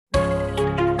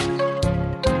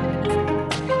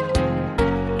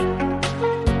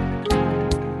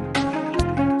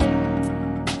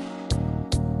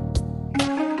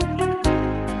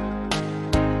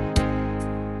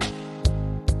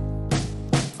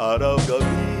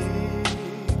araw-gabi.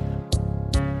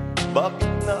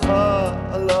 Bakit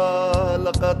naaalala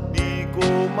ka't di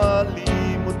ko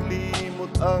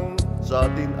malimot-limot ang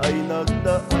sa'tin ay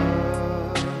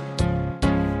nagdaan?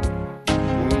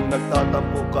 Kung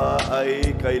nagtatampo ka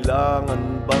ay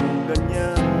kailangan bang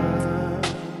ganyan?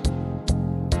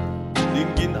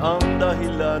 Dinggin ang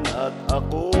dahilan at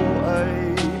ako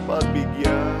ay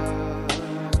pagbigyan.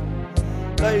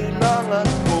 Kailangan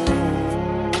ko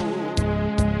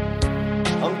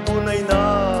ang tunay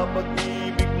na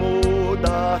pag-ibig mo,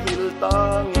 dahil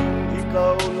tanging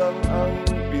ikaw lang ang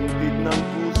pintig ng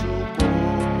puso ko.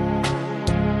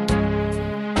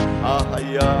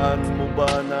 Hahayaan mo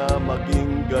ba na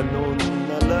maging ganon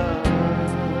na lang?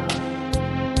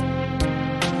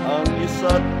 Ang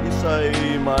isa't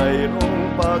isa'y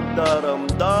mayroong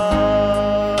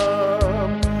pagdaramdam.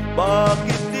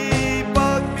 Bakit di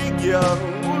pagbigyang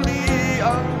muli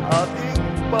ang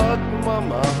ating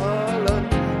pagmamahalan?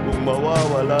 Kung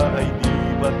mawawala ay di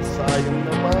ba't sayang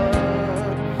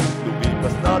naman?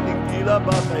 Lumipas natin tila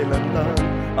ba kailan lang?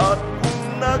 At kung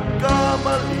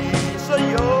nagkamali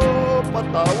sa'yo,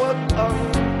 patawad ang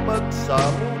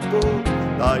pagsamo ko.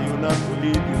 Tayo na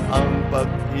ulitin ang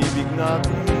pag-ibig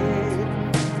natin.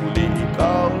 Muli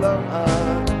ikaw lang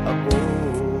at ako.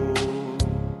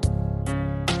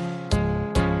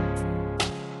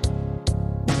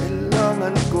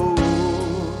 Kailangan ko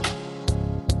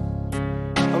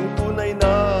ang tunay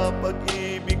na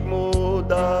pag-ibig mo,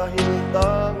 dahil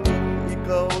tanging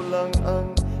ikaw lang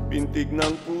ang pintig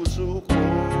ng puso ko.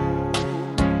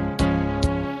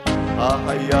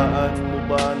 Hahayaan mo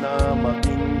ba na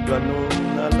maging ganon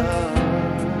na lang?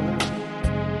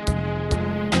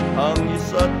 Ang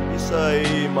isa't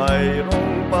isa'y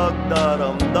mayroong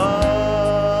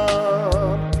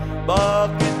pagdaramdam.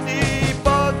 Bakit di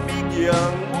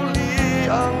pagbigyang muli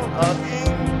ang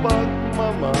ating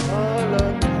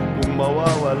pagmamahalan? Kung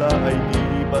mawawala ay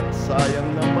di ba't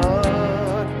sayang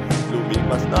naman?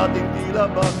 Lumipas natin tila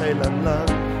ba kailan lang?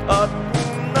 At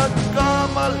kung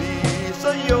nagkamali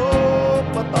sa'yo,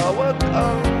 patawad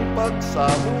ang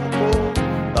pagsamo ko.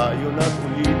 Tayo na't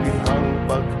ulitin ang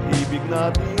pag-ibig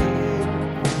natin.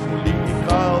 Muli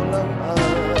ikaw lang at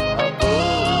ako.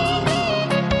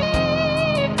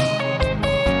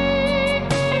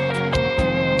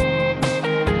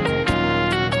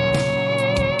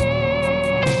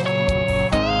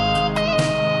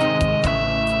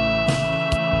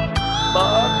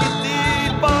 Bakit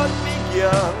di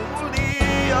pagbigyan muli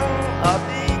ang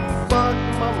ating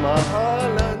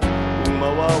pagmamahalan? Kung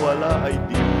mawawala ay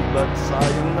di ba't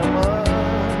sayang naman?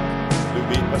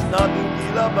 Lumipas natin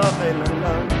tila ba kailan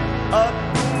lang? At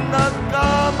kung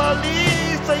nagkamali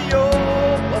sa'yo,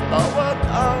 patawad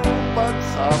ang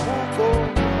pagsamo ko.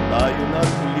 Tayo na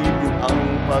ulitin ang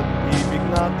pag-ibig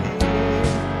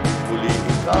natin. Muli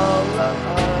ikaw lang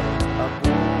at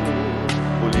ako.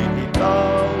 Muli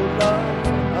ikaw lang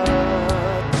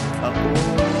at ako.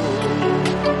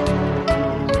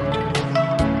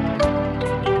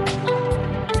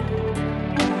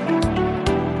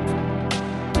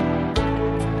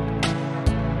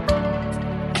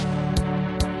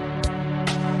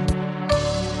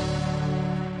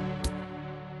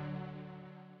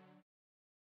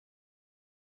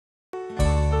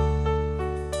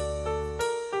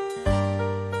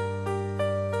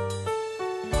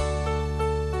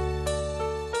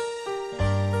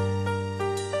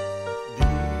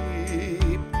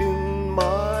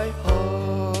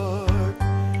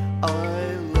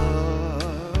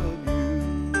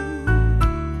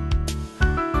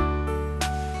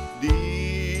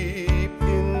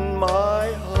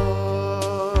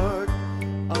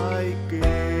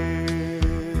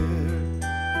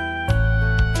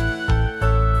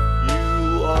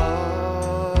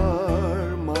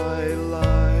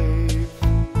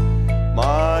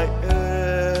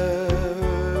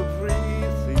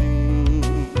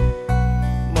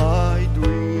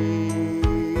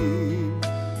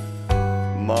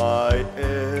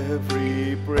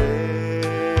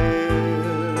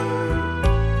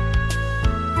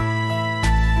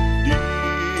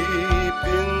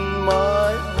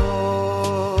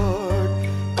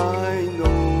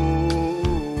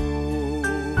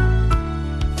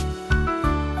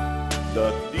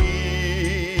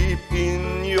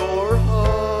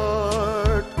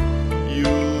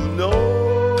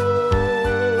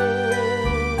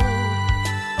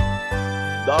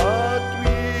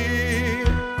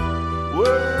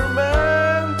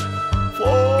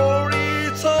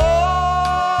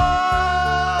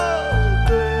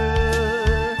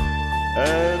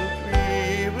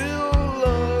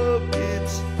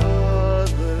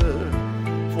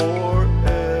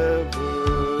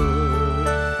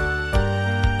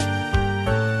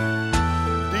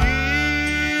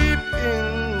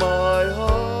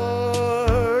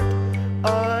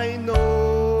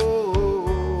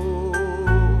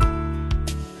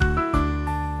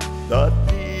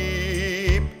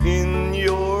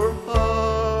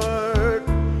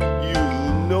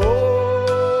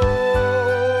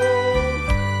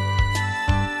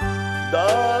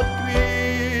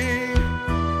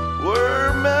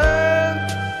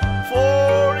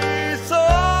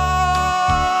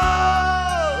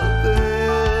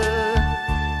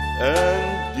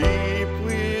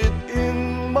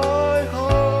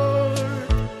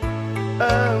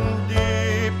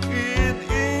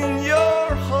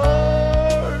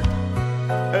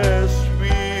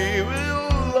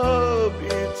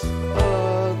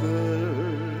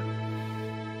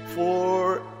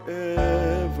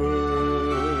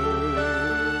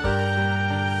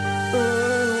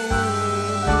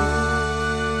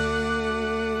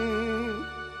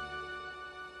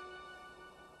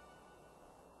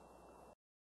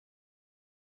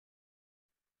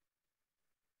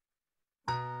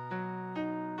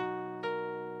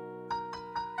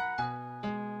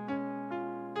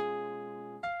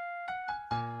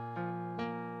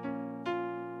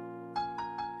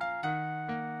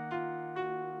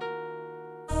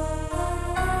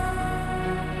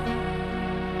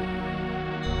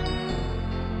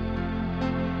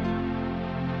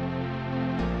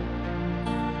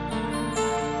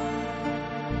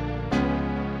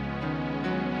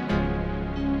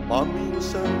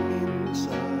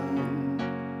 paminsan-minsan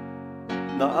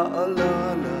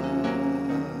naaalala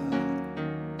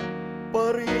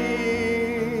pa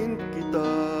rin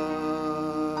kita.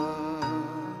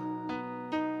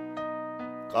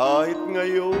 Kahit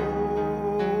ngayon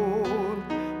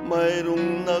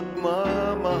mayroong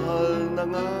nagmamahal na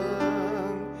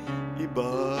ngang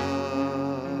iba.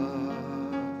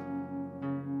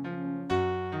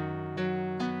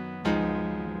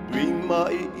 Tuwing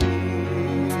maiisip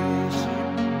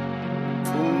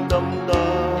kung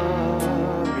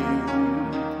damdamin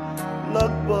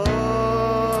nagbabalik,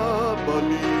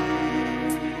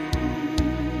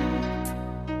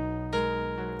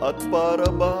 at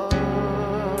para bang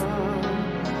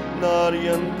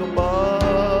nariyan ka pa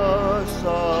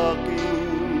sa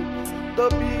aking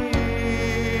tabi.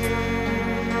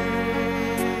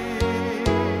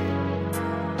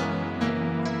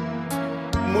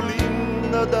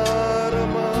 Muling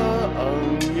nadarama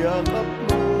ang yakap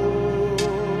mo,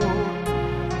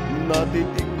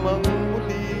 natitikmang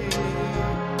muli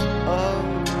ang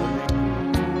halik mo.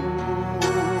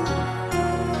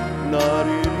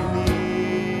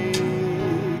 Naririnig,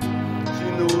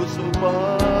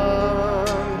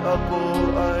 sinusumpang ako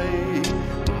ay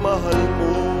mahal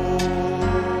mo.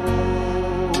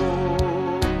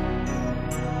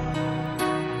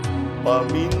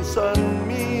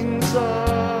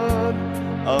 Paminsan-minsan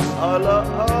ang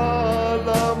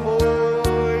alaala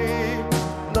mo'y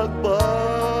nagbabalik,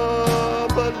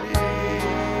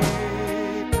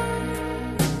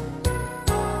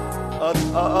 at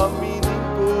aaminin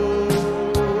ko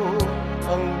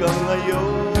hanggang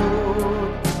ngayon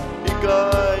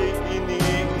ika'y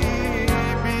iniibig.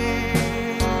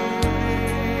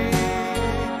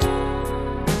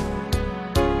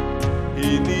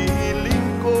 Hinihiling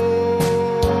ko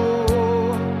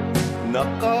na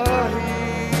kahit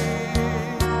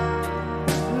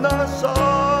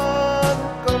nasaan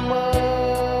ka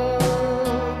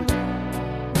man,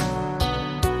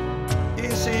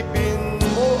 isipin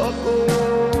mo ako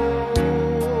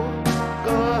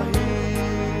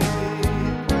kahit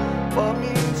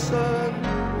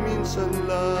paminsan-minsan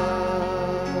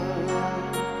lang.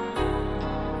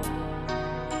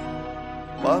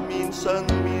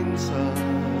 Paminsan-minsan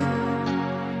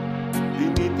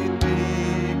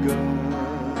tinititigan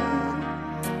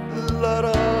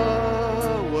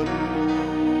larawan mo,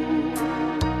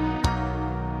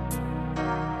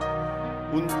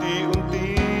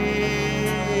 unti-unting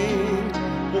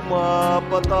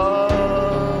pumapatak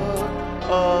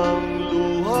ang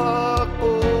luha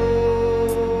ko.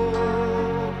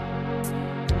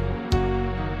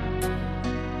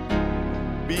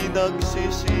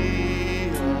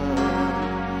 Pinagsisihan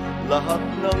lahat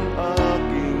ng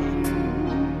aking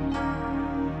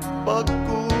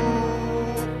pagkukulang,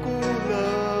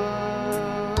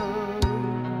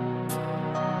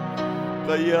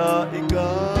 kaya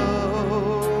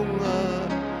ikaw nga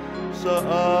sa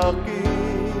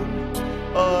akin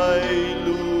ay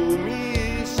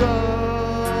lumisan.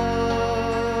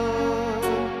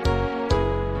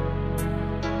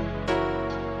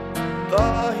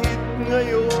 Kahit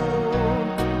ngayon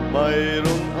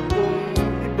mayroon akong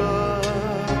iba,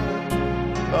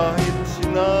 kahit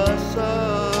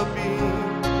sinasabing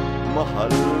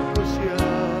mahal ko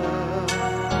siya,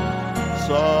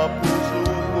 sa puso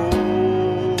ko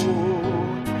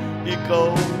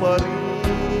ikaw pa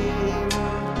rin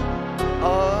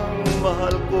ang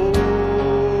mahal ko.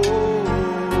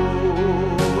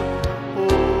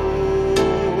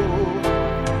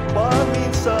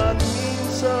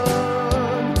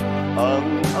 Paminsan-minsan ang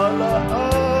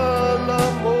alaala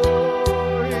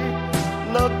mo'y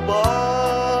nagbabalik,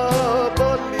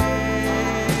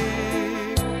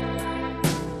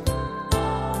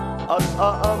 at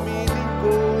aaminin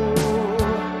ko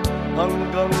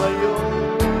hanggang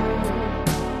ngayon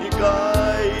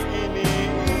ika'y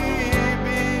iniibig.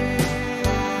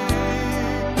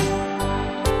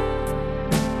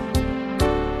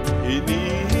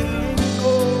 Hinihiling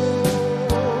ko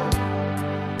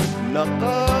na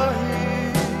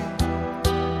kahit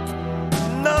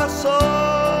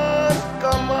nasaan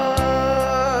ka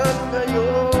man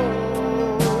ngayon,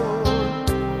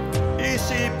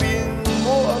 isipin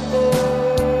mo ako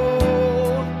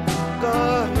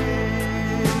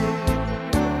kahit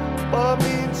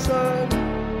paminsan-minsan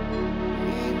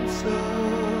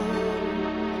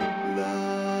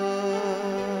lang.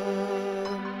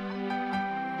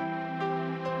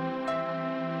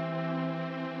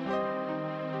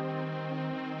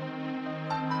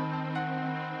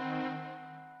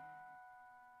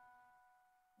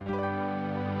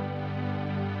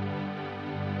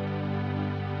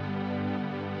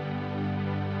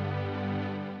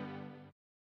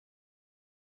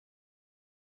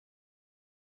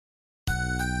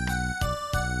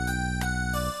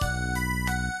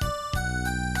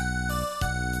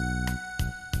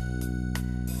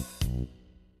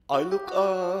 I look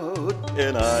out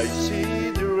and I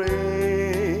see the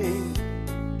rain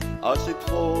as it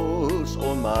falls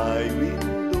on my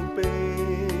window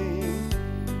pane,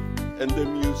 and the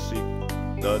music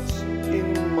that's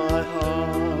in my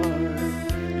heart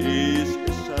is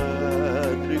a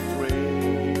sad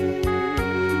refrain.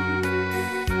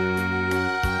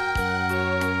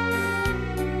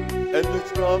 And the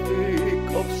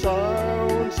traffic of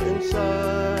sounds and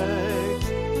sights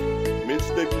meets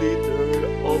the glitter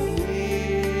of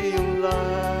neon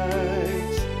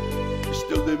lights.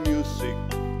 Still the music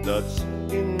that's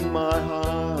in my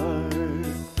heart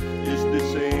is the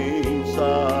same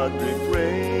sad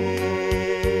refrain.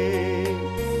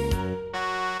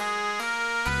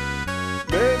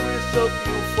 Memories of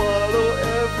you follow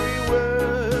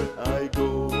everywhere I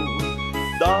go,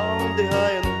 down the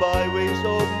high and byways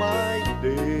of my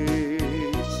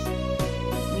days.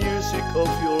 Music of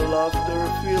your laughter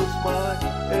fills my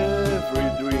every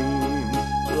dream,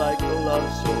 like a love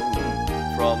song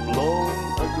from long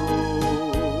ago.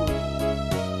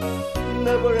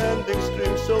 Never-ending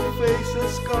streams of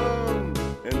faces come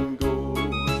and go,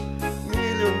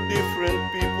 million different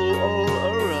people all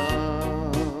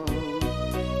around.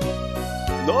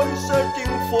 Noise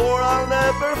searching for, I'll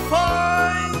never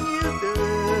find you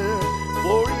there,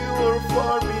 for you are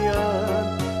far beyond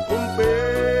compare.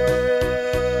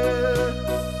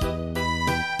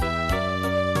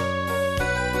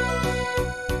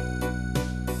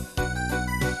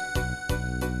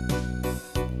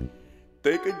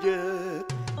 Take a jet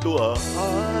to a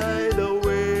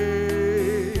hideaway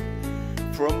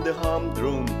from the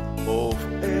humdrum of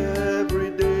every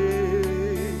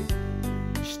day.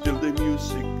 Still the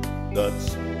music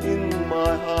that's in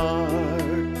my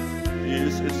heart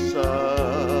is a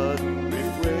sad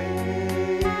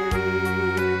refrain.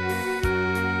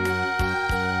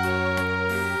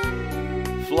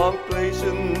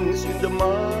 Fluctuations in the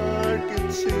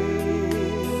market scene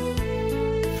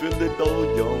fill the Dow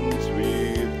Jones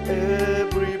with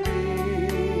every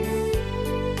beat,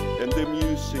 and the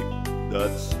music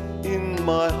that's in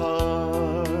my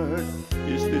heart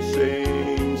is the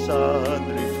same sad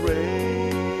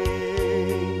refrain.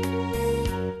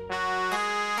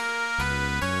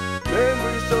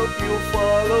 Memories of you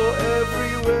follow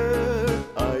everywhere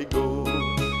I go,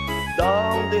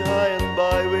 down the high and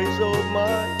byways of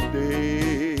my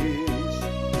days.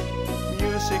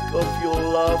 Music of your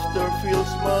laughter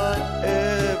fills my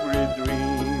every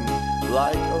dream,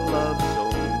 like a love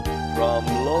song from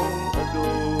long ago.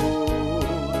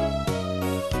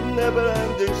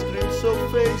 Never-ending streams of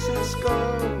faces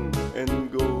come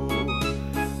and go,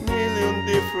 million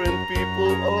different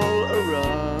people all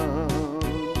around.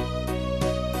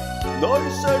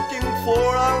 Noise searching for,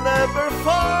 I'll never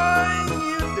find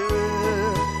you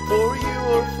there, for you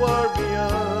are far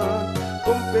beyond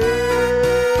compare.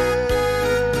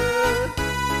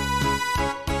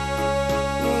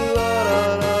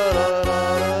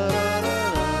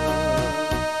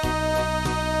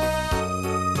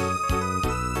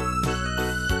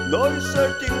 Noise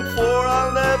searching for,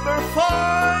 I'll never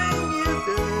find you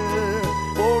there,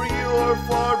 for you are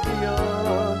far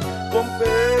beyond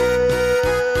compare.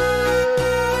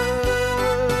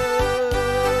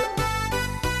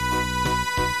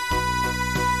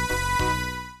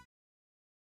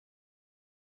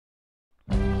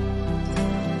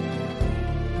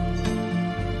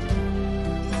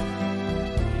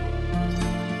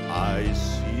 I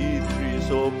see trees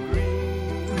of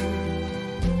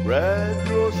green, red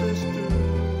roses too.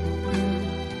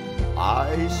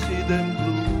 I see them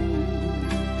bloom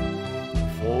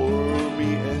for me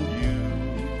and you,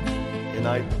 and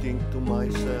I think to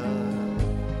myself,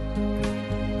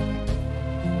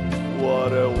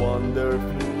 what a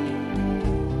wonderful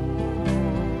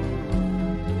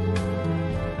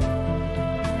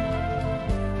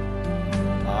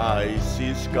I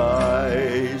see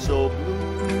skies of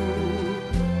blue,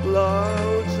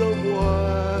 clouds of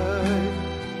white,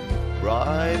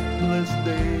 brightless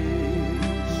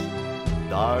days,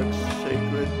 dark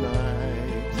sacred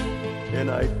nights, and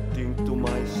I think to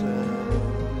myself,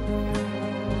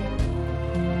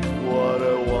 what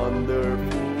a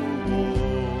wonderful world.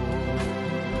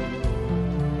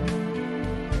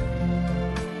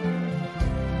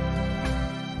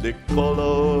 The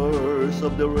colors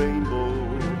of the rainbow,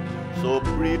 so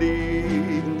pretty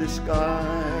in the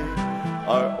sky,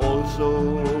 are also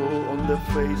on the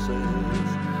faces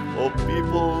of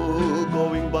people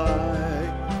going by.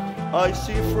 I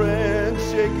see friends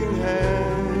shaking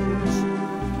hands,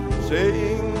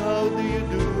 saying, how do you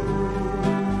do?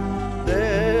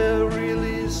 They're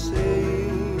really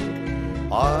saying,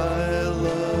 I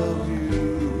love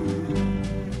you.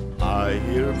 I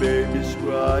hear babies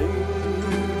crying,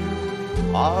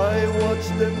 I watch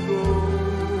them grow.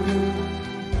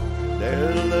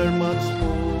 They'll learn much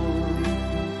more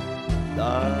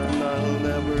than I'll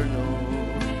never know.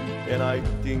 And I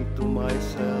think to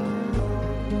myself,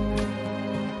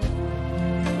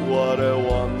 what a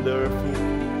wonderful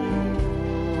world.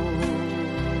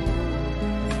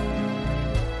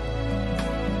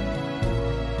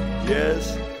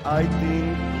 Yes, I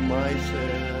think to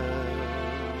myself,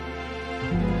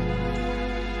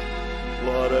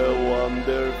 what a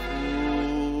wonderful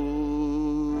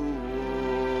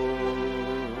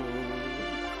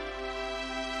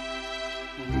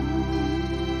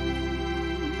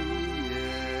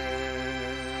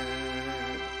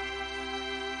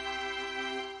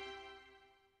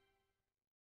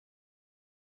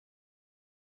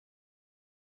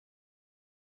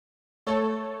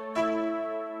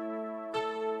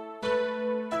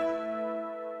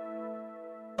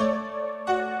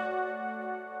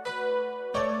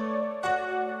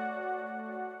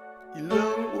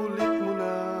Ilang ulit mo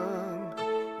nang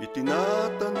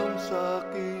itinatanong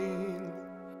sa'kin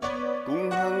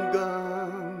kung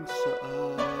hanggang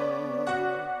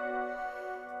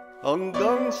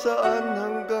saan,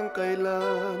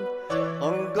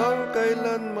 hanggang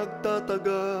kailan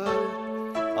magtatagal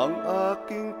ang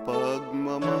aking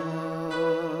pagmamahal,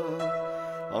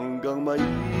 hanggang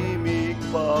mahimik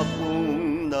pa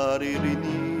akong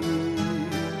naririnig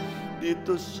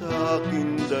dito sa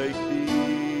aking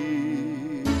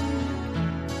daigdig,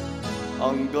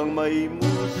 hanggang may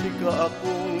musika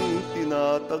akong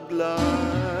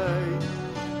tinataglay,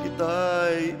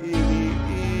 kita'y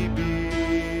iniibig.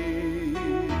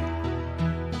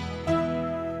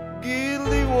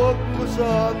 Gili, huwag mo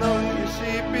sanang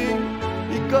isipin,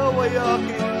 ikaw ay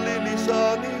aking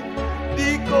lilisanin.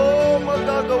 Di ko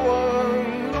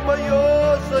magagawang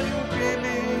lumayo sa iyong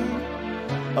piling,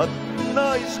 at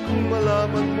nais kong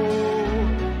malaman mo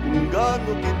kung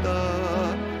gaano kita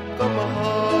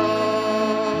kamahal.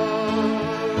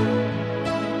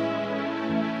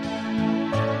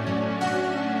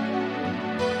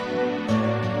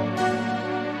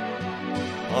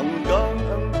 Hanggang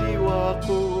ang diwa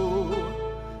ko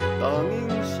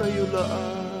tanging sa'yo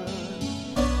laan,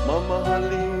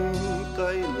 mamahalin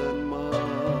kailanman.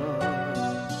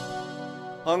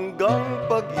 Hanggang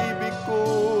pag-ibig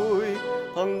ko'y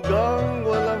hanggang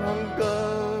walang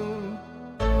hanggang,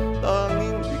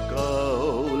 tanging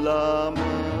ikaw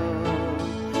lamang.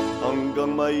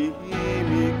 Hanggang may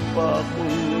himig pa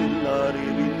akong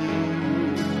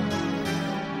naririnig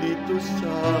dito sa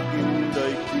aking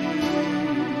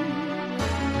daigdig,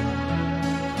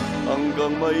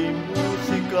 hanggang may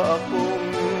musika akong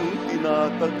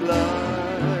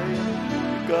tinataglay,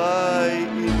 ika'y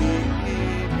iniibig.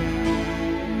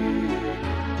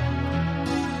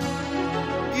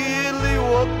 Gili,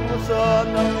 huwag mo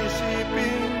sanang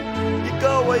isipin,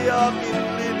 ikaw ay aking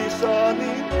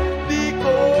lilisanin. Di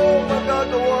ko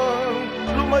magagawang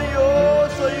lumayo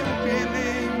sa iyong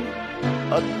piling,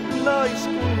 at nais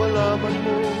kong malaman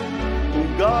mo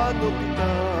kung gaano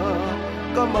kita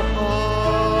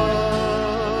kamahal.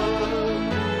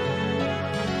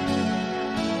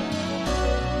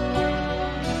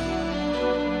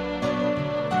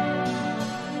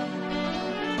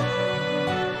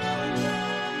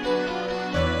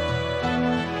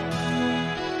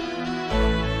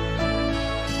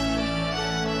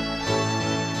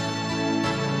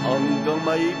 Hanggang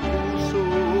may puso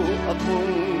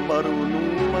akong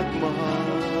marunong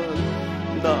magmahal,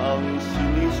 na ang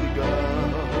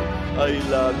sinisigaw ay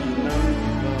lagi ng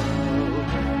ikaw.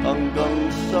 Hanggang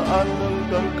saan,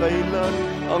 hanggang kailan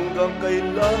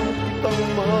kitang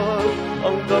mahal,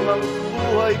 hanggang ang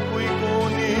buhay ko'y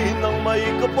kunin ng may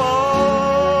kapal.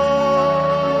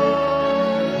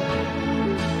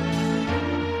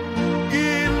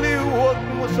 Giliw, huwag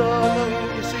mo sanang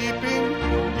isipin,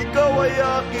 ikaw ay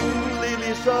aking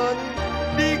lilisanin.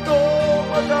 Di ko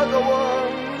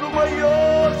magagawang lumayo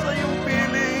sa iyong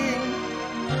piling,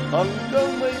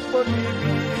 hanggang may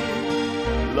pag-ibig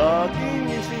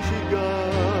laging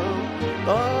isisigaw,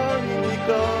 tanging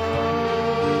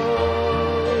ikaw.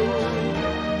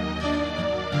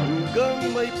 Hanggang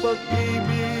may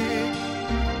pag-ibig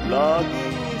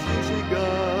laging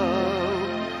isisigaw,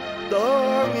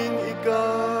 tanging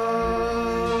ikaw.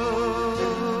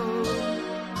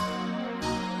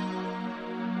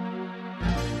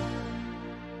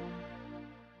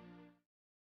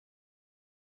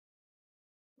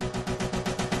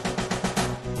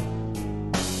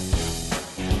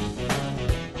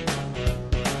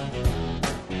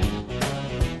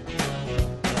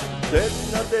 Dead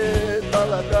na dead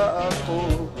talaga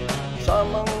ako sa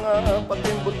mga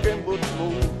patimbot-kembot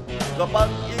mo.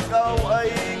 Kapag ikaw ay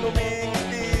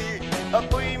ngumingiti,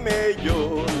 ako'y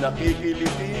medyo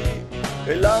nakikiliti.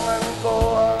 Kailangan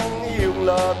ko ang iyong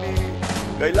labi,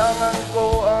 kailangan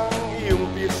ko ang iyong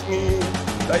pisngi.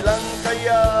 Kailan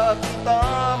kaya kita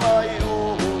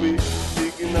maiuwi?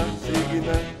 Sige na, sige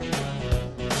na,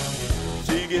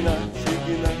 sige na,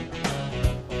 sige na.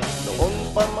 Noon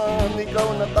pa man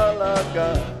ikaw na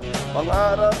talaga,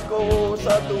 pangarap ko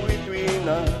sa tuwi-tuwi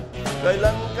na.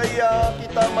 Kailan kaya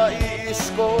kita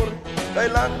mai-score?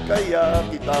 Kailan kaya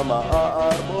kita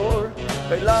ma-arbor?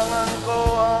 Kailangan ko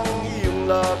ang iyong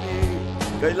labi,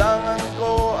 kailangan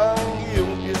ko ang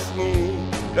iyong pisngi.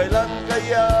 Kailan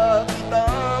kaya kita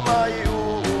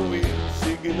maiuwi?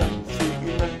 Sige na,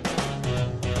 sige na,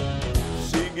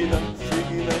 sige na,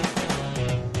 sige na.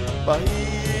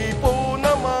 Pahipo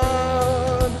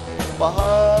naman,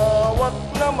 pahawak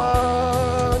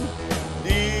naman,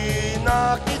 di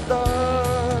na kita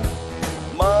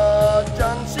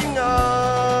matyansingan.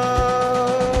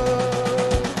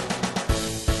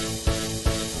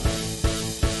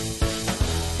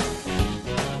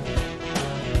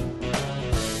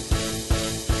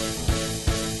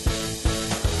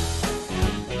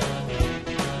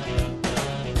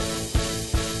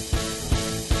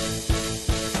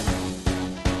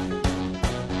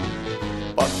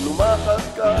 Pag lumakad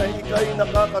ka, ika'y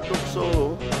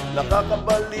nakakatukso,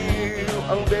 nakakabaliw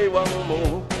ang bewang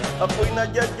mo. Ako'y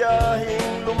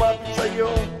nadyadyahin lumapit sa'yo,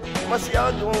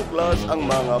 masyadong class ang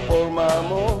mga forma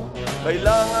mo.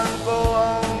 Kailangan ko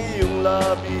ang iyong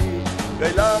labi,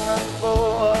 kailangan ko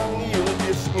ang iyong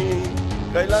pisngi.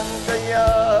 Kailan kaya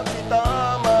kita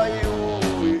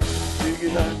maiuwi? Sige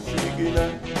na, sige na,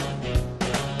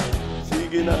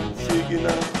 sige na, sige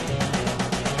na.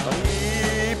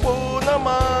 Pahipo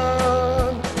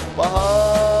naman,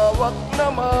 pahawak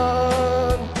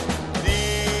naman,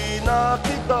 di na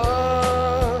kita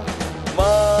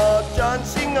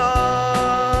matyansingan.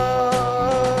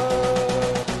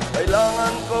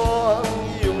 Kailangan ko ang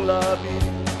iyong labi,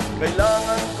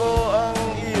 kailangan ko ang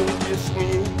iyong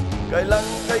pisngi. Kailan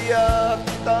kaya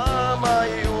kita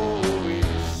maiuwi?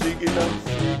 Sige na,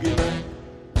 sige na.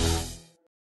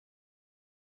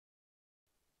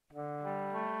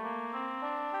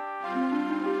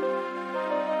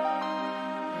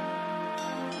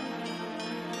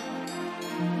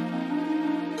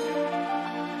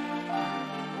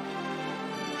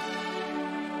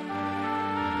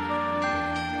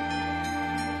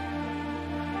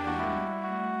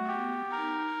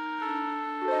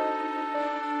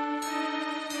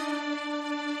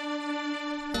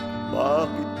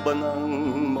 Bakit ba nang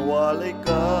mawalay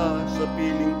ka sa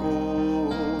piling ko?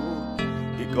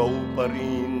 Ikaw pa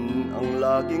rin ang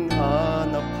laging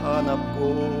hanap-hanap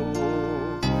ko.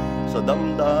 Sa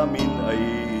damdamin ay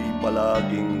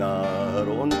palaging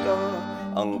naroon ka.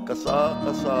 Ang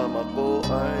kasama ko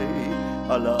ay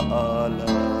alaala.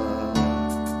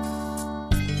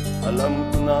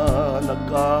 Alam ko na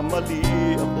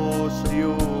nagkamali ako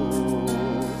sa'yo.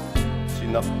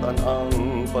 Sinaktan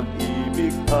ang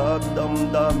pag-ibig at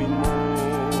damdamin mo.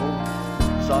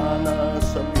 Sana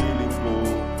sa piling ko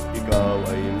ikaw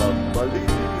ay magbalik,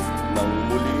 nang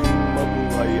muling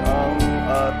mabuhay ang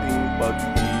ating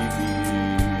pag-ibig.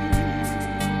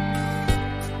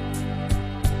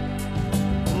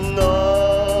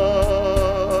 Nais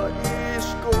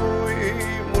ko'y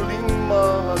muling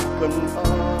mahagkan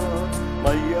at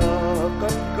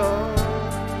mayakap ka,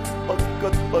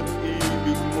 pagkat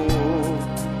pag-ibig mo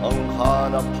ang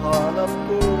hanap-hanap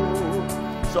ko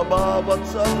sa bawat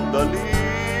sandali,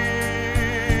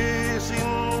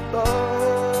 sinta.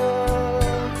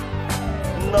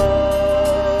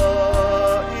 Nais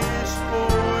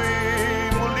ko'y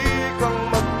muli kang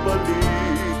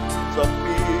magbalik sa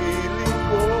piling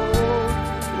ko.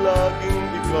 Laging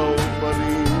ikaw pa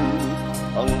rin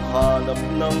ang hanap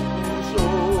ng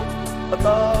puso at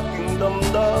aking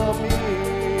damdamin.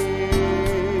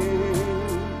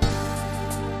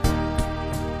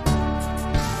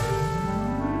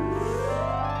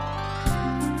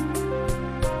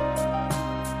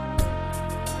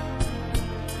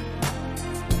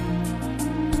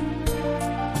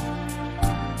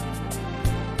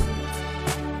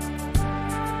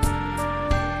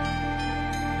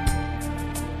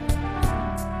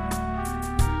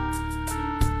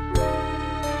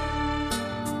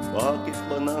 Bakit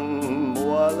ba nang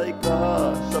mawalay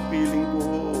ka sa piling ko?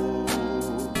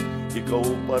 Ikaw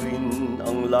pa rin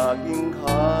ang laging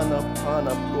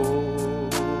hanap-hanap ko.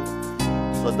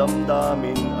 Sa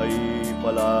damdamin ay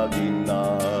palaging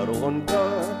naroon ka.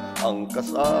 Ang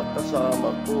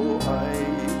kasama ko ay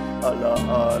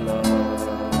alaala.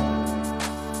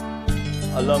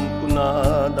 Alam ko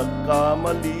na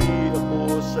nagkamali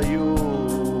ako sa'yo.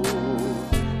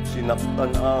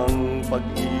 Sinaktan ang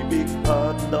pag-ibig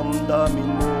at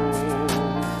damdamin mo.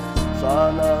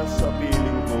 Sana sa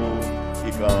piling ko,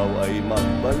 ikaw ay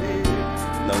magbalik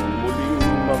nang muling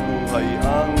mabuhay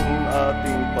ang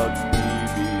ating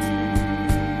pag-ibig.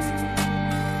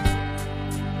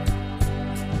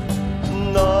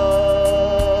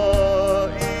 Nais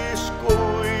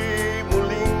ko'y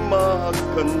muling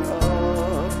mahagkan at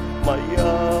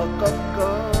mayakap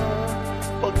ka,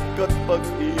 pagkat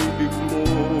pag-ibig mo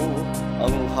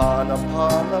ang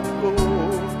hanap-hanap ko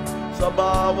sa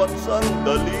bawat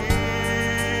sandali.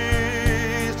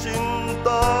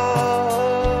 Sinta,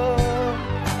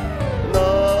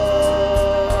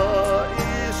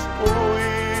 nais ko'y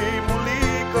muli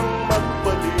kang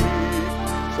magbalik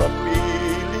sa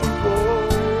piling ko.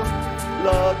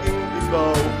 Laging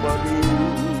ikaw pa rin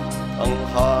ang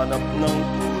hanap ng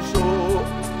puso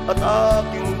at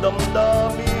aking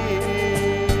damdamin.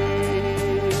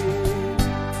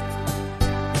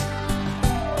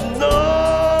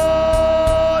 Nais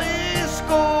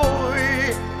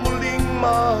ko'y muling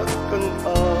mahagkan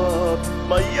at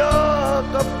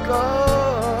mayakap ka,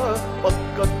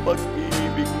 pagkat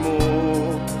pag-ibig mo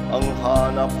ang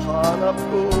hanap-hanap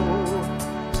ko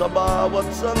sa bawat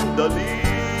sandali.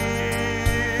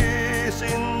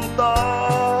 Sinta,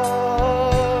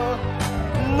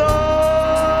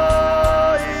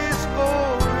 nais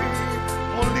ko'y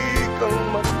muli kang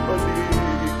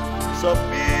magbalik sa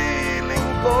piling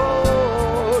ko.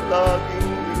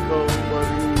 Laging ikaw pa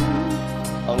rin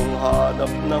ang hanap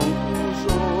ng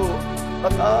puso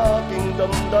at aking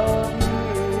damdamin.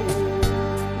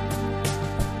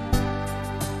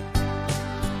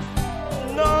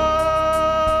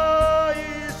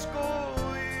 Nais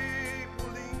ko'y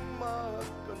muling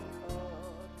mahagkan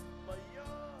at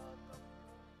mayakap.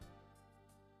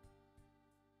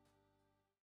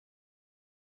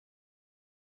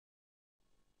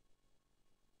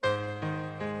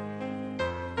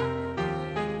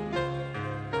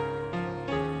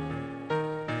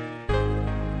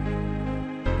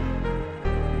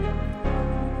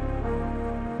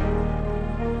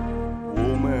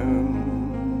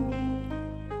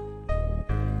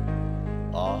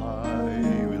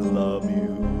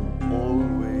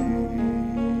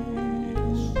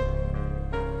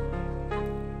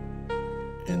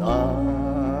 And I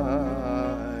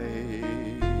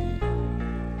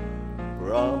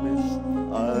promise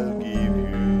I'll give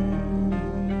you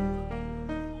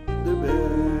the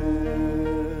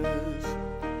best,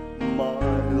 my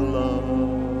love.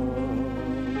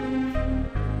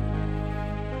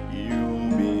 You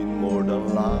mean more than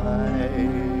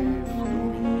life to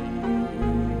me,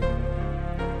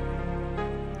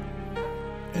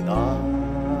 and I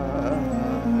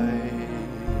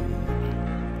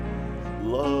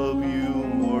love you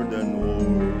more than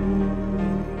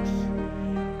words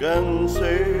can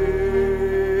say.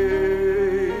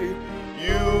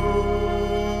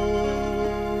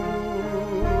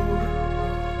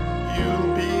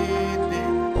 You'll be the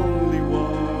only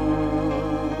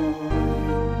one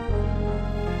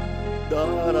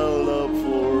that I'll love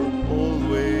for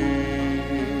always,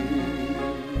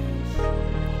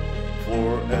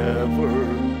 forever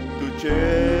to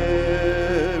cherish.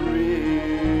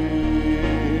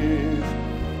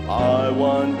 I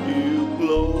want you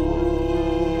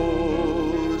close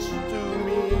to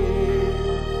me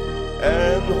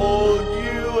and hold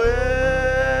you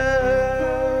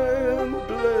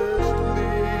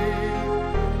endlessly.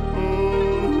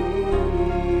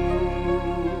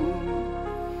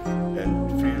 And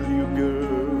feel you,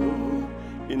 girl,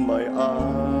 in my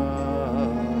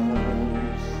arms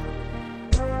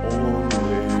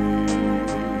always.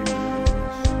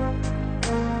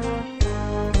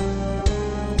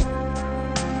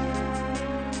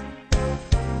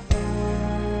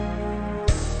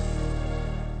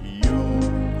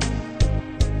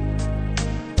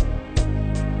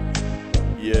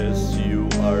 Yes, you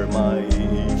are my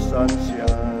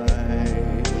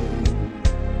sunshine.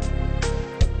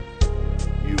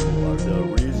 You are the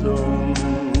reason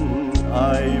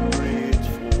I breathe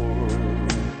for,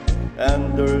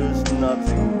 and there's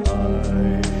nothing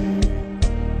I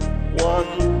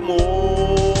want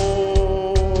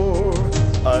more.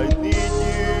 I need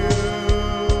you.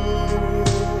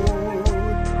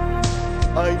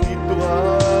 I need to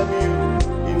have you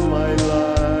in my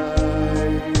life.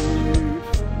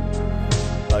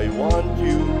 I want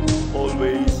you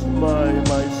always by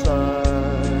my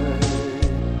side,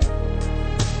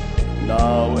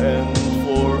 now and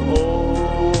for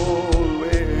always.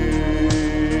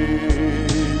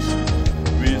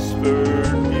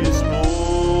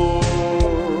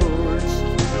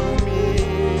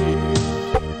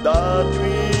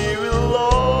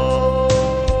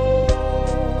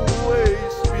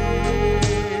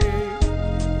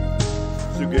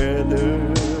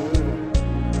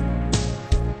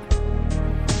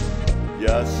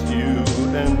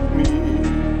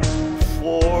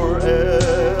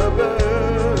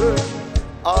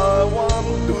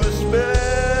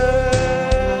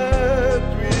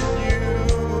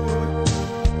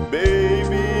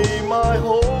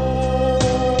 whole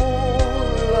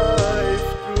life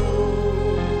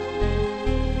through,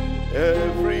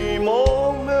 every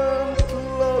moment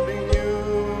loving you.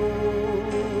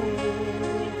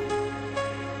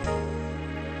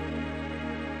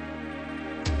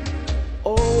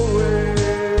 Always.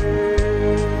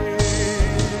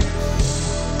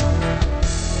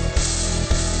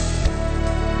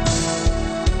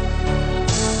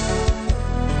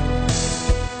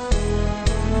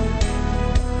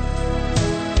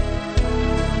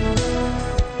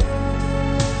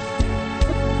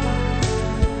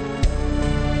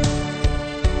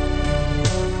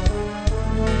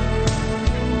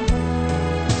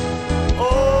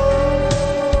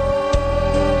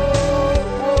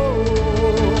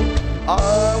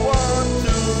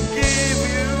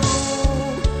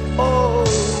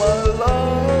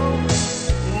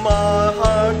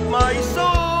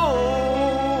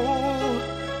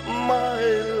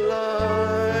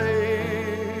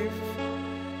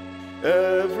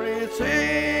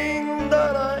 Everything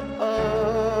that I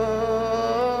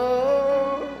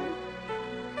am,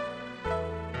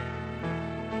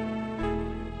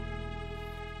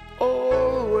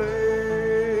 always.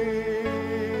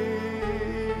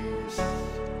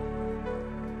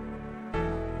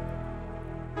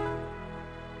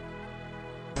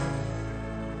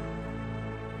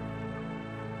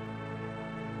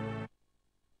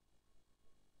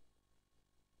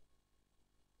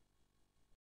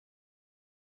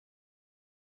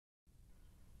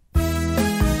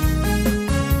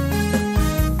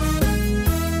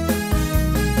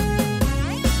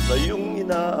 Sa iyong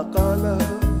inaakala,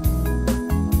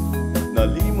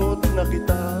 nalimot na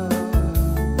kita.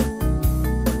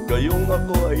 Gayong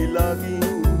ako ay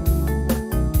laging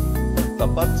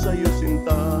tapat sa iyo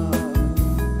sinta.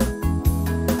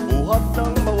 Buhat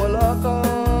nang mawala ka,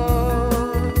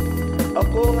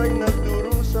 ako ay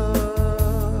nagdurusa.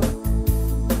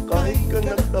 Kahit ka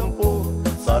nagtampo,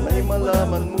 sana'y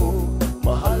malaman mo,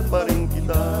 mahal pa rin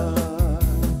kita.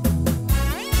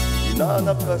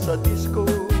 Hinahanap ka sa disco,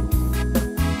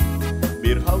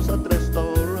 beer house at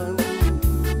restaurant.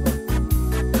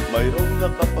 Mayroong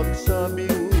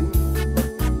nakapagsabing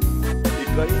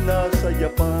ika'y nasa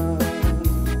Japan.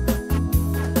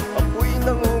 Ako'y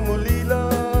nangungulila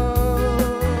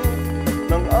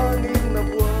ng 6 na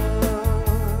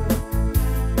buwan.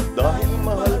 Dahil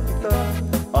mahal kita,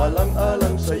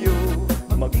 alang-alang sa'yo,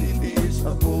 magtitiis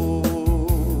ako.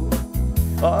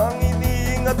 Ang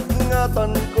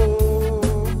iniingat-ingatan ko,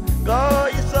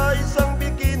 kaisa-isang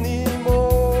bikini mo,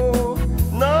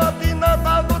 na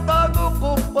tinatago-tago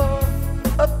ko pa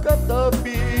at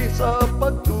katabi sa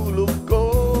pagtulog ko.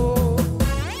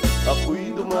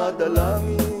 Ako'y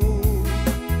dumadalangin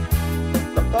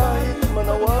na kahit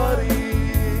manawari,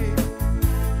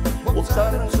 huwag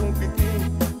sanang sumpitin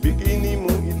bikini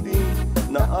mong itim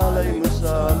na alay mo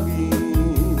sa akin.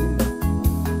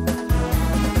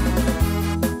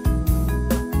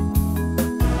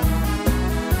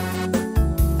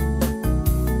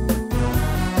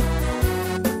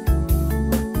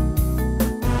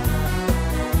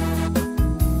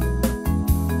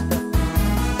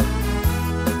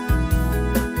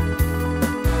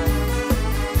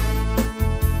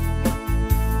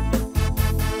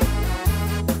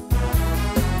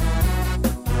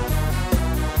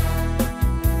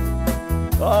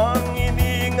 Ang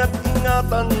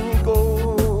iniingat-ingatan ko,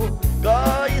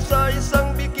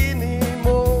 kaisa-isang bikini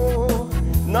mo,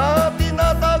 na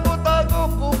tinatago-tago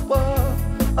ko pa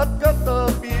at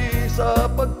katabi sa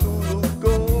pagtulog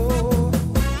ko.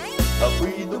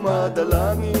 Ako'y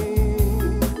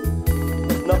dumadalangin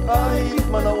na kahit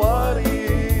manawari,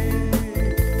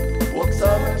 huwag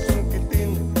sanang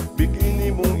sungkitin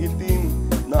bikini mong itim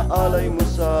na alay mo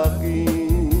sa akin.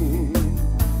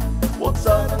 Huwag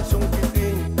sanang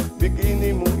sungkitin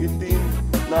bikini mong itim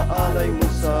na alay mo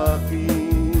sa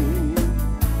akin.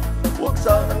 Huwag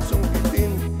sanang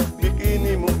sungkitin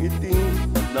bikini mong itim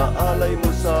na alay mo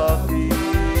sa akin.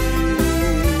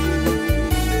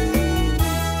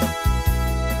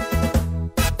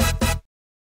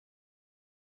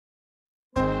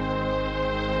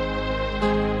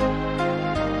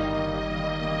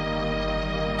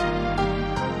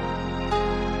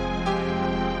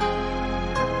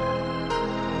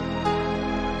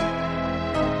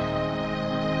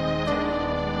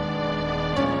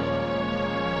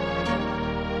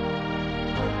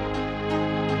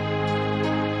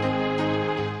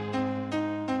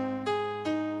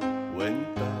 When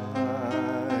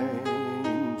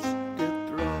times get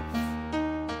rough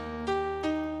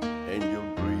and your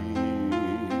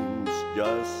dreams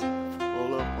just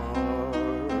fall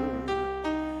apart,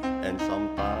 and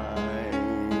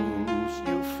sometimes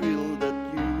you feel that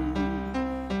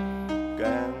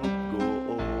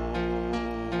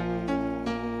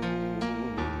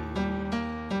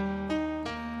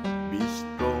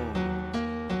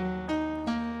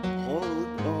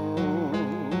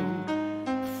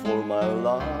My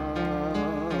love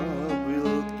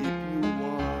will keep you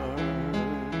warm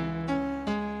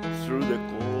through the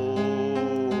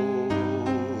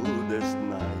coldest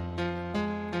night,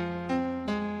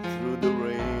 through the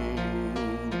rain,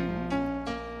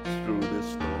 through the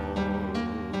storm.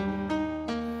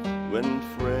 When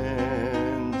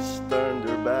friends turn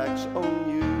their backs on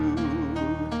you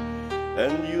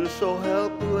and you're so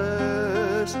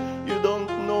helpless, you don't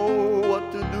know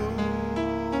what to do,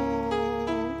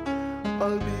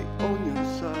 I'll be on your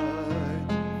side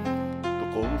to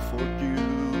comfort you.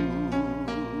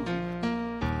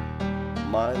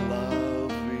 My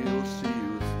love will see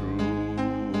you through.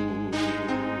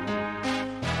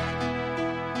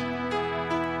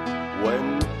 When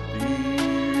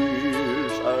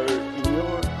tears are in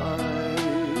your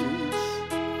eyes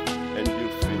and you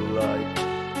feel like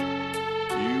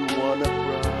you wanna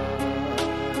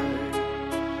cry,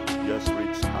 just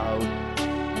reach out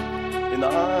and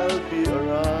I'll be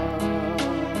around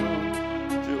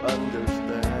to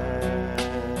understand.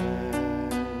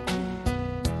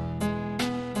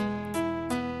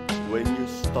 When you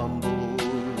stumble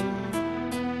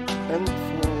and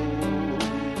fall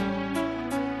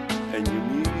and you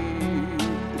need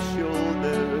a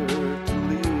shoulder to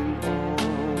lean on,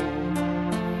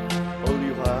 all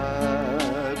you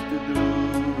have to do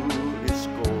is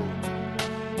call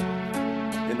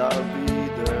and I'll be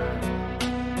there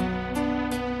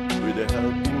with a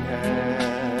helping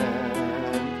hand.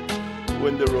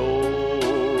 When the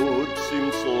road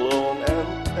seems so long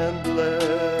and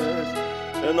endless,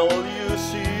 and all you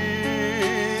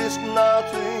see is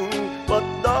nothing but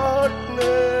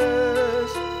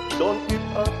darkness, don't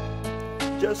give up,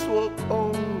 just walk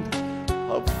on,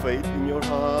 have faith in your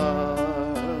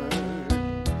heart,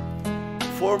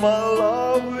 for my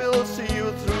love will see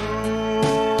you through.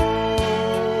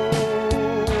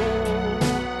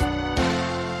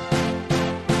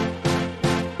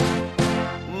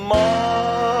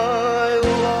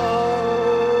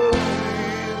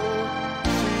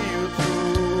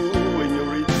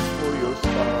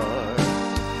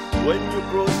 When you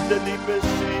cross the deepest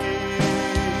sea,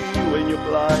 when you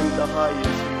climb the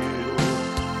highest hill,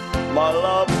 my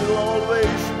love will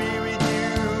always be with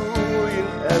you in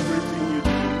everything you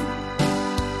do,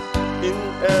 in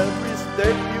every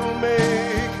step you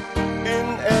make, in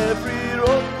every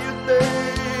road you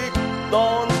take.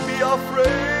 Don't be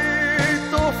afraid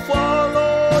to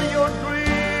follow your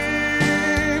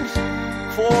dreams,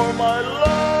 for my love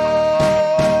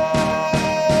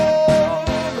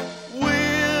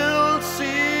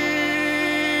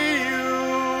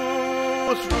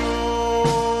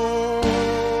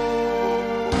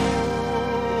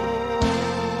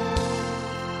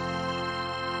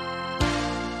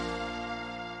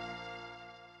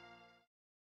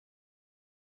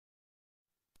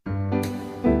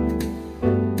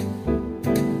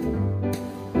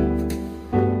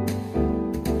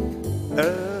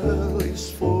L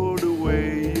is for the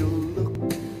way you look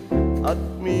at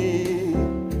me.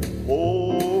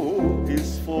 O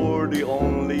is for the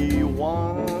only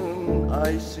one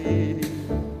I see.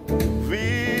 V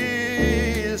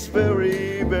is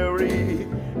very, very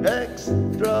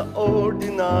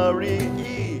extraordinary.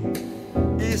 E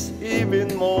is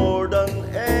even more than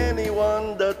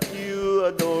anyone that you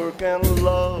adore can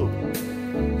love.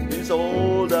 Is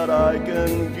all that I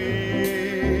can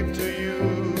give to you.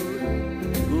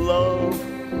 Love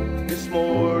is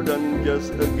more than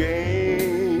just a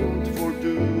game for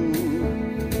two.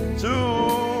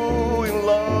 Two in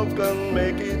love can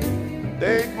make it.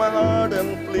 Take my heart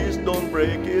and please don't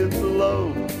break it.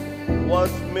 Love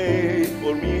was made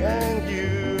for me and you.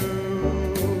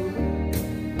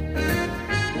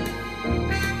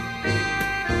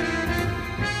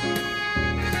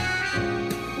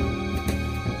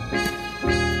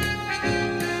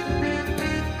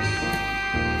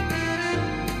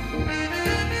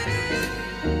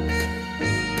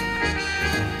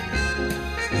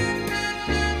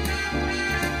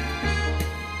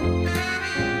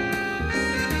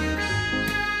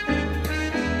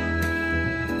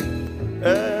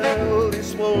 L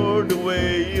is for the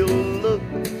way you look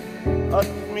at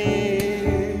me.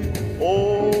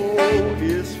 O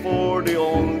is for the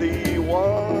only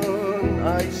one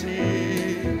I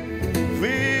see. V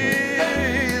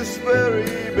is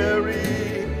very,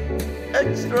 very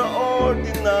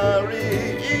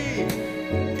extraordinary. E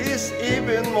is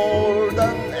even more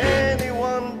than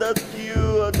anyone that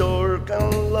you adore can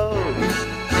love.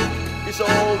 It's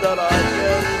all that I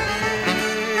can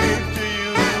give to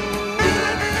you.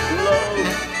 Love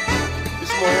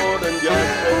is more than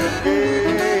just a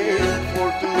game for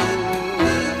two.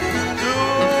 Two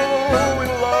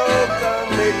in love can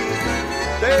make it.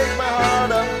 Take my heart.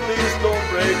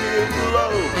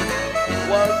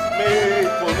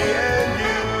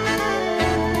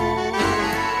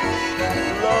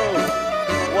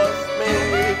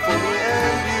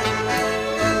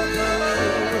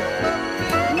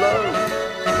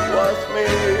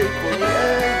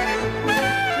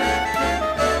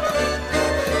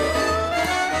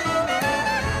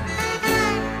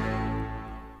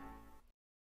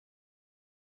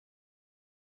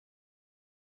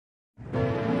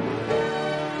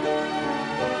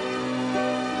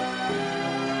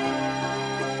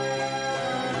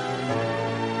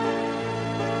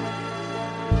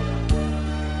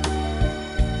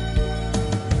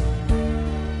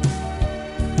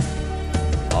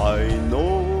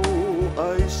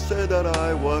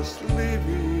 I was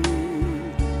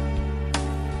leaving,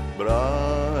 but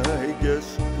I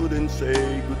just couldn't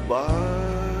say goodbye.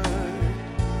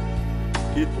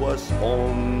 It was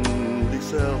only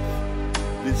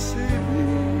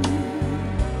self-deceiving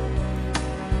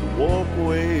to walk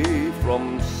away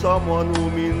from someone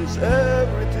who means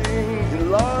everything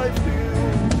in life to you.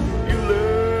 You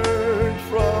learn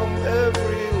from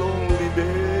every lonely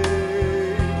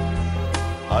day.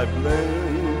 I've learned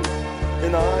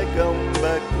and I come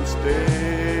back to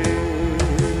stay.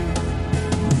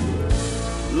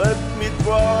 Let me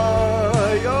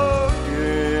try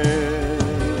again.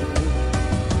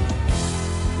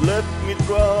 Let me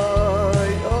try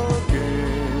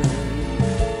again.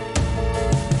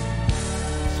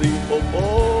 Think of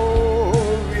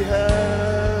all we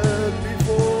had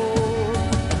before.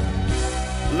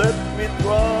 Let me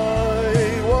try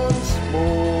once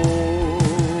more.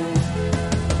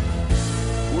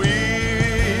 We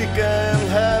can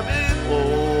have it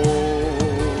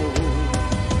all,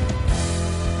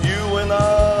 you and I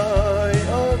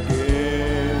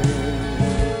again.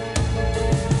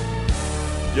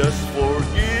 Just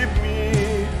forgive me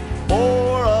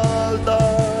or I'll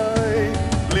die.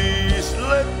 Please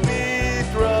let me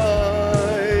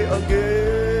try again.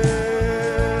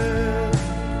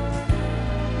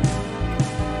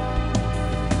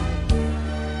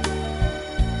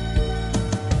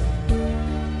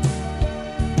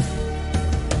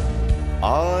 I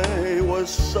was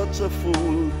such a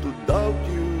fool to doubt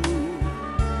you,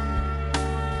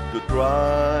 to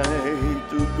try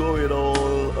to go it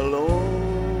all alone.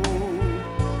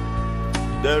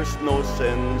 There's no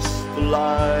sense to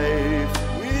life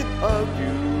without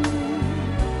you.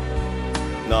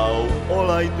 Now all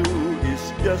I do is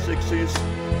just exist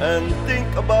and think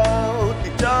about the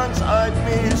chance I've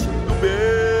missed. To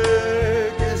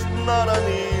beg is not an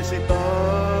easy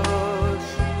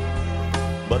task,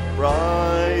 but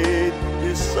pride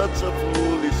is such a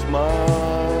foolish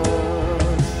mask.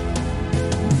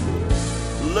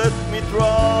 Let me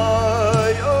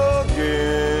try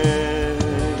again.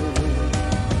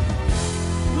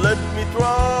 Let me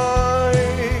try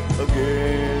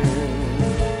again.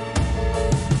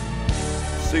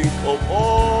 Think of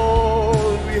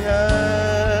all we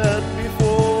had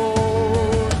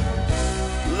before.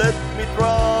 Let me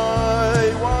try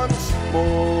once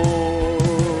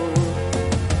more.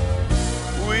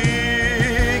 We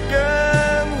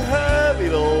can have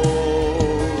it all,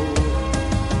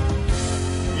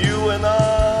 you and I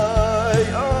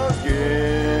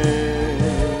again.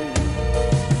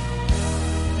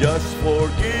 Just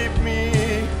forgive me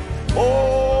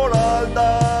or I'll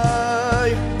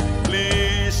die.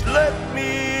 Please let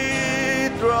me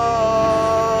try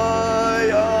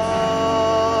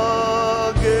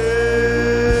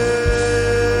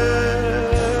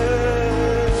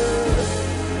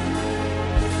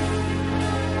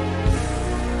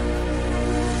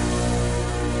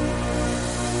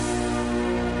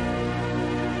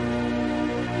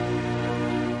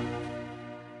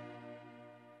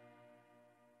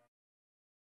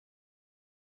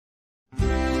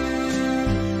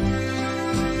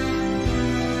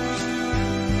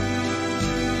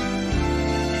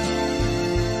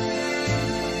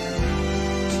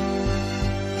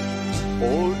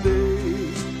all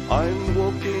day. I'm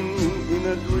walking in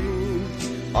a dream.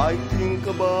 I think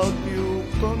about you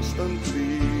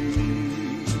constantly.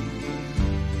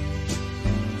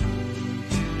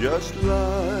 Just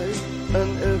like an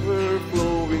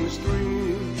ever-flowing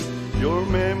stream, your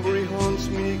memory haunts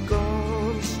me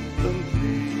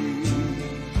constantly.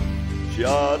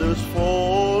 Shadows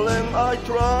fall and I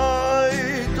try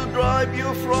to drive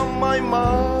you from my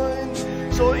mind,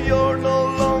 so you're no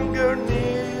longer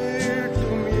near to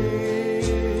me.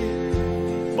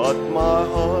 But my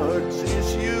heart sees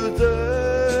you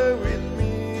there with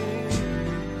me.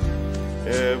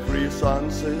 Every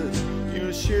sunset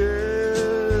you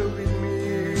share with me.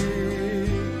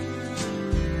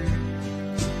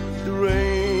 The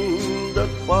rain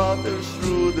that patters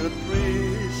through the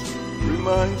trees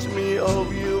reminds me of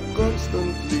you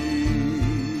constantly.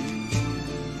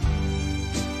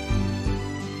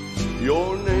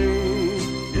 Your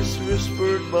name is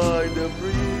whispered by the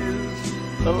breeze,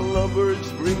 and lovebirds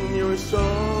bring your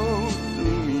song to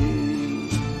me.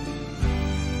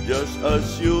 Just as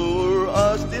sure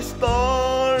as the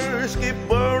stars keep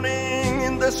burning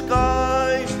in the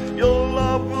sky, your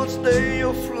love will stay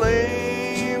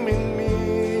aflame in me.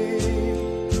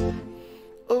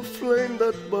 A flame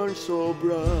that burns so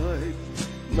bright,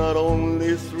 not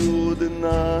only through the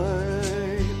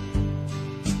night,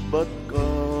 but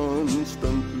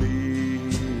constantly.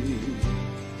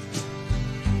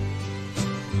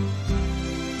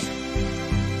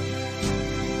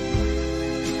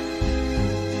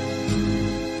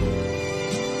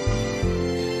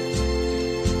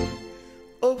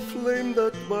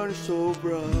 so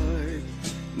bright,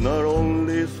 not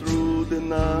only through the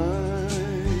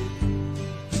night,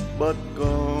 but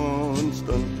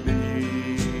constantly.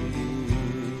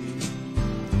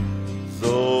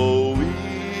 Though we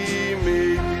may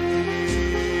be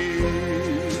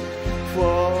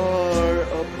far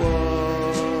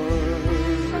apart,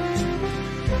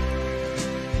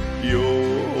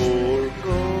 you're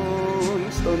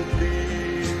constantly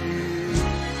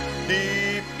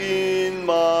deep in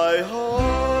my heart.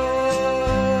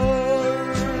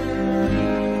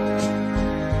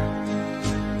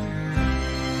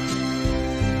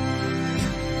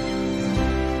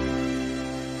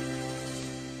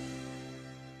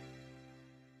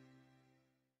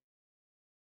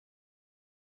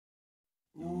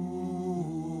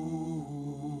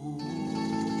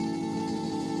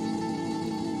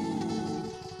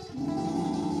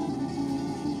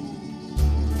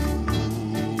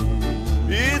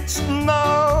 It's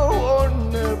now or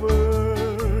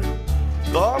never.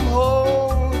 Come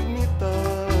hold me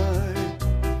tight,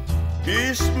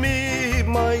 kiss me,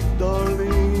 my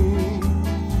darling,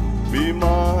 be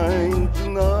mine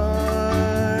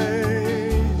tonight.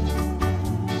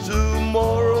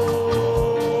 Tomorrow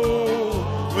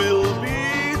will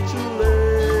be too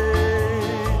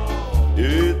late.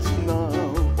 It's now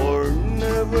or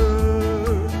never.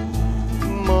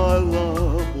 My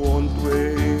love won't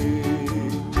wait.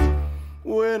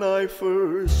 When I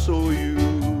first saw you,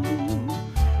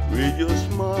 with your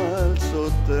smile so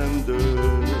tender,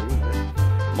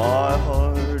 my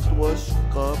heart was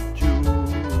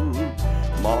captured,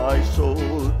 my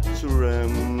soul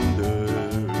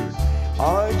surrendered.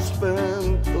 I'd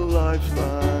spent a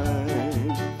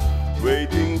lifetime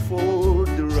waiting for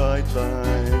the right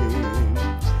time.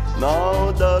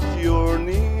 Now that you're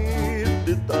near,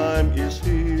 the time is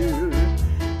here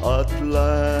at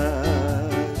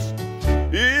last.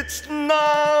 It's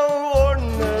now or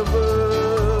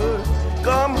never.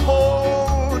 Come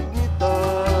hold me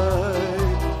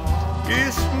tight,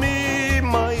 kiss me,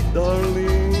 my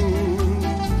darling,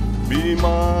 be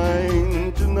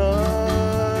mine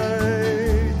tonight.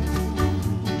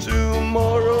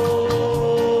 Tomorrow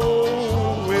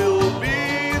will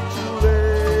be too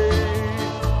late.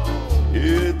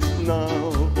 It's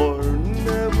now or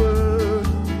never.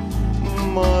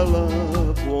 My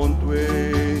love won't wait.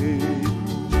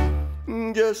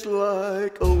 Just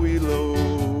like a willow,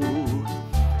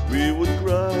 we would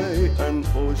cry an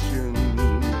ocean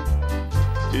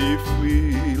if we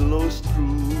lost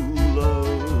true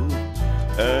love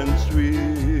and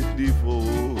sweet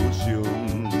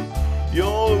devotion.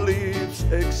 Your lips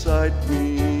excite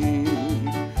me,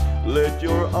 let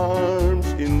your arms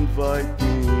invite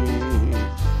me,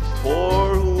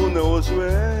 for who knows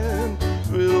when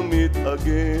we'll meet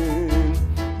again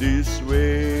this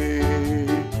way.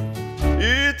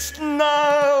 It's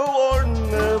now or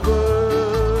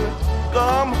never.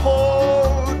 Come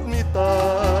hold me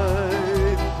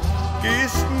tight,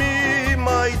 kiss me,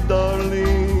 my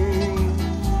darling,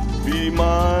 be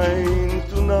mine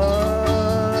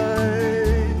tonight.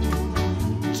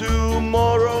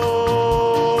 Tomorrow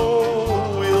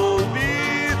will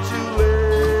be too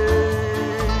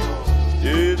late.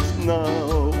 It's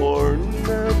now or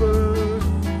never.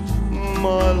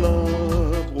 My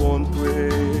love won't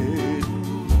wait.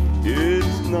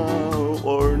 It's now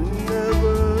or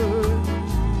never.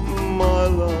 My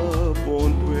love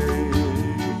won't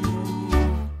wait.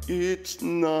 It's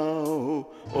now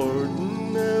or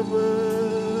never.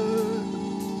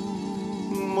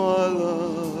 My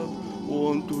love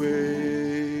won't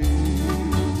wait.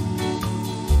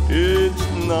 It's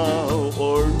now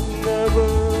or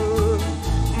never.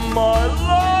 My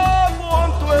love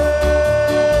won't wait.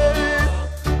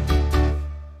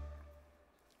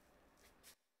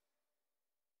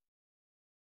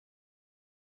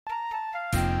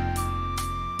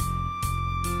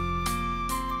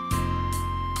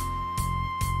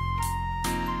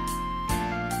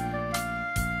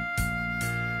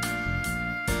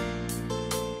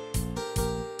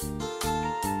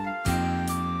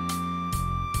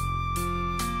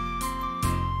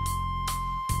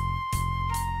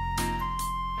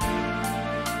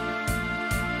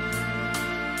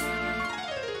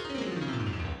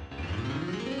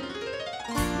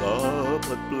 Love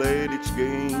had played its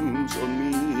games on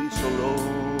me so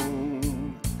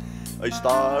long, I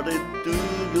started to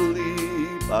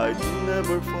believe I'd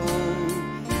never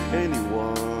find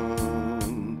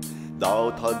anyone.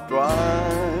 Doubt had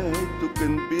tried to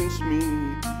convince me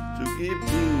to give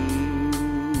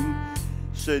in,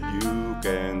 said you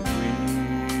can't win.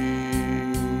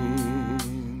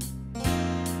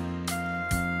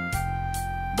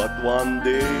 But one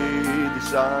day the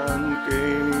sun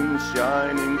came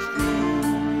shining through.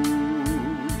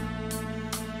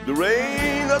 The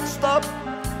rain had stopped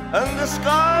and the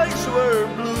skies were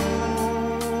blue.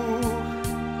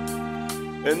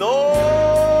 And oh,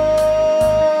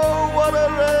 what a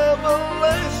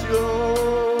revelation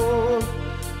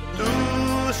to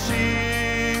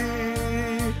see.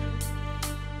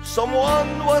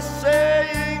 Someone was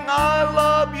saying, I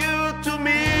love you to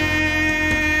me.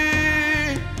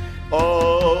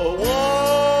 Oh,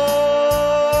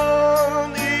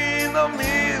 one in a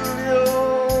million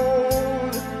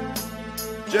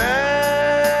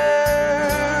chance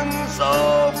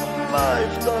of a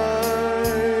lifetime.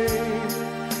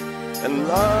 And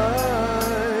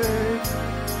life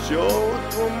showed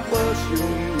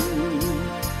compassion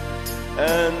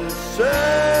and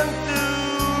sent to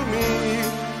me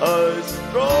a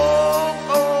stroke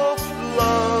of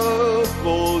love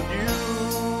called you.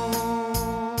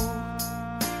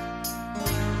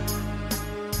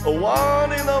 A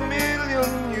one in a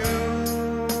million you.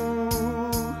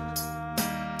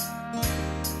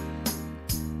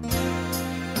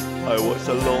 I was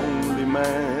a lonely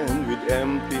man with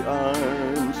empty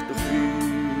arms to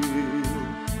fill.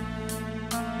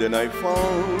 Then I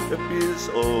found a piece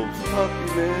of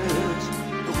happiness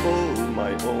to call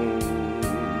my own.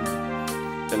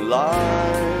 And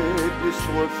life is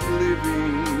worth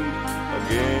living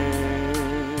again.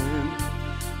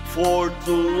 For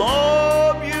to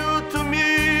love you to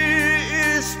me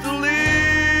is to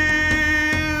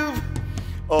live.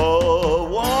 Oh,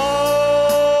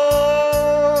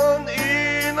 one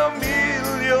in a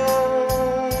million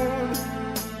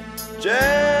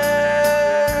chance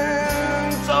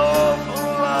of a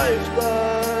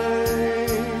lifetime.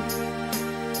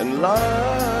 And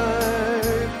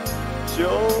life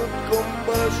showed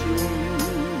compassion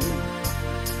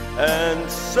and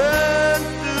sent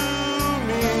to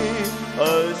me a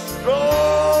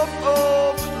stroke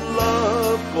of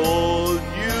love called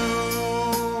you.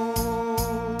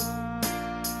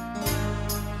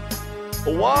 A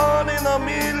one in a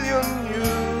million you.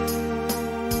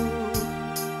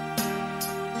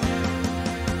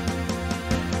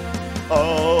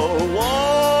 Oh,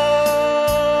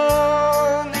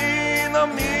 one in a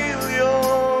million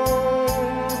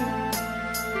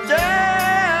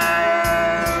chance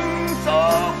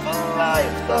of a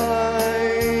lifetime.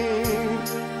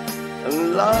 And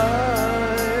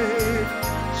life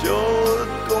showed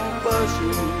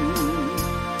compassion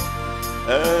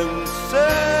and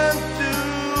sent to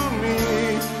me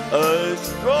a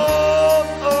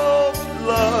stroke of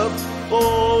love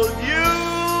for you.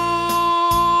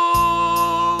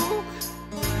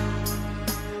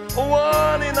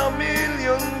 One in a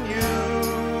million you.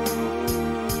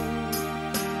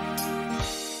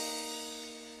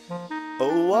 A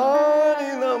one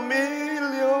in a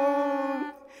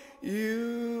million you.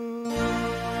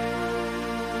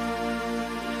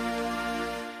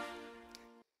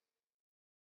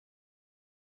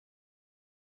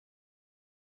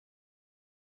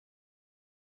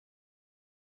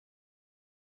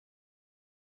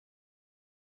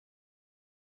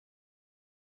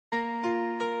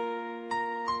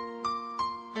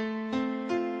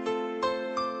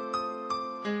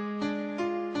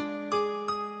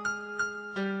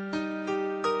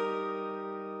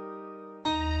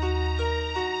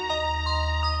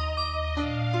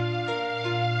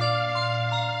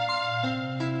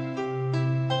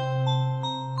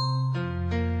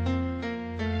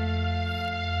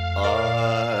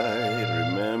 I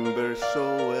remember so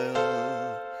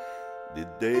well the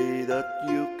day that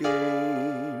you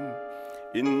came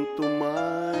into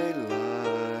my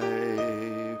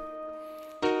life.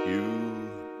 You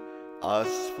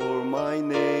asked for my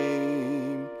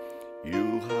name.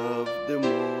 You have the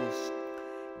most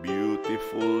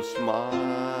beautiful smile.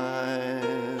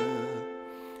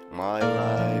 My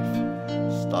life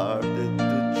started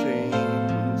to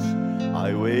change.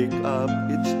 I wake up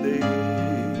each day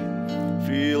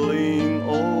feeling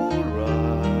alright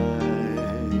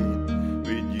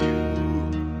with you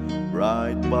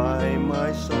right by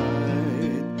my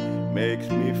side. Makes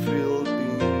me feel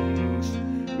things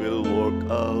will work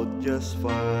out just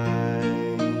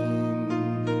fine.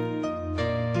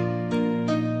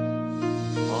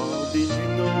 How did you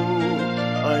know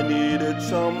I needed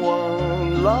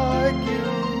someone like you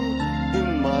in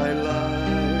my life?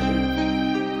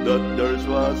 That there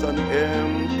was an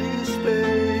empty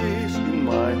space in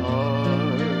my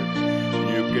heart.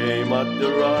 You came at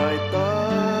the right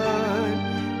time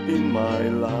in my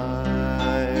life.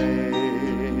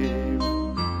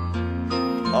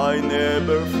 I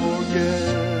never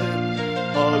forget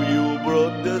how how you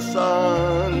brought the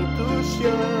sun to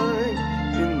shine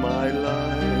in my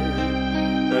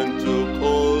life and took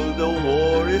all the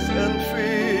worries and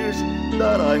fears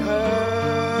that I had.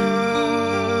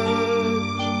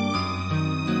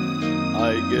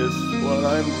 I guess what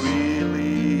I'm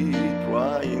really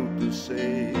trying to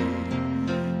say,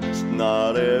 it's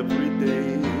not every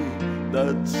day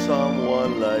that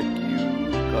someone like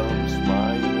you comes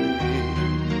my way.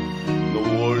 No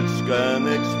words can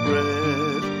express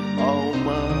how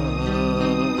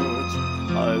much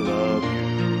I love you.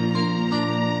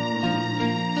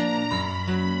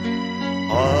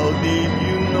 How did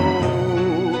you know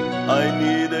I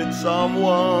needed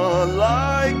someone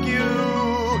like you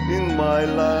in my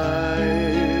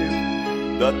life?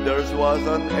 That there was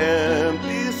an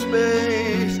empty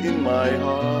space in my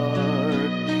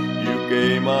heart. You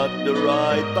came at the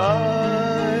right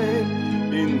time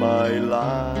in my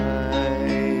life.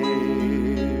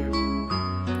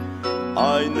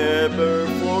 I never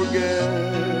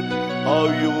forget how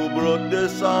you brought the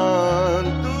sun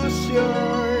to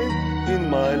shine in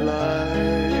my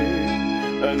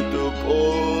life and took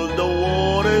all the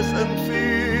worries and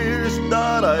fears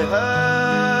that I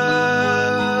had.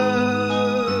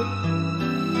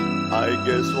 I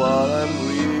guess what I'm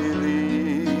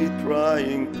really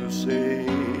trying to say,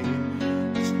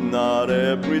 it's not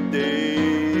every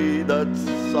day that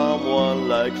someone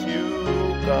like you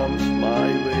comes my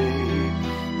way.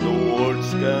 No words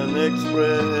can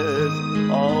express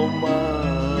how much